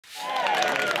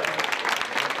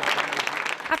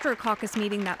After a caucus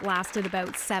meeting that lasted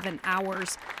about 7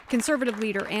 hours, Conservative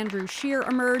leader Andrew Scheer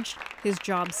emerged, his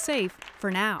job safe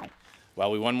for now.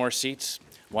 Well, we won more seats,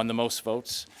 won the most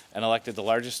votes, and elected the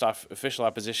largest official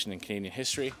opposition in Canadian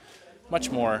history. Much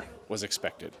more was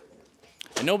expected.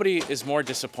 And nobody is more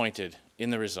disappointed in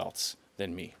the results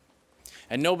than me.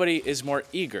 And nobody is more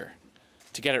eager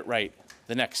to get it right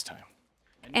the next time.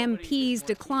 MPs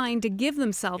declined to give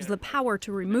themselves the power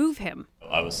to remove him.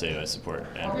 I would say I support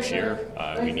Andrew Scheer.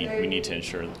 We need to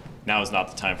ensure now is not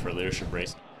the time for a leadership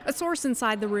race. A source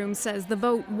inside the room says the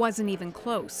vote wasn't even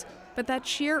close, but that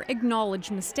Scheer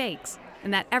acknowledged mistakes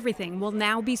and that everything will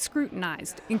now be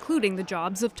scrutinized, including the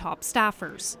jobs of top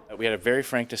staffers. We had a very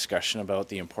frank discussion about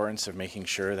the importance of making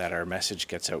sure that our message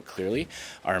gets out clearly,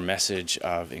 our message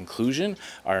of inclusion,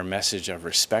 our message of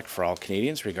respect for all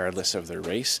Canadians, regardless of their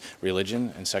race,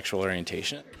 religion, and sexual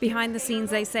orientation. Behind the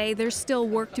scenes, they say there's still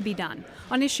work to be done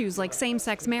on issues like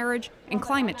same-sex marriage and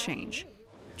climate change.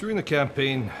 During the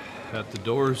campaign, at the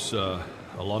doors, a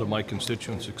lot of my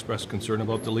constituents expressed concern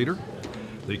about the leader.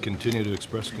 They continue to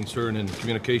express concern in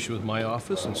communication with my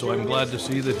office, and so I'm glad to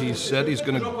see that he said he's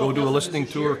going to go do a listening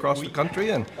tour across the country,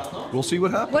 and we'll see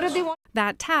what happens. What do they want?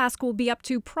 That task will be up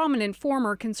to prominent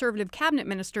former Conservative cabinet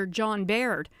minister John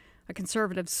Baird. A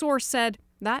Conservative source said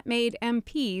that made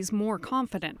MPs more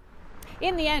confident.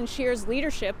 In the end, Scheer's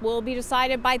leadership will be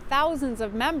decided by thousands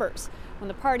of members when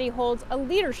the party holds a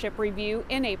leadership review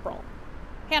in April.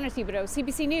 Hannah Thibodeau,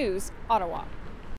 CBC News, Ottawa.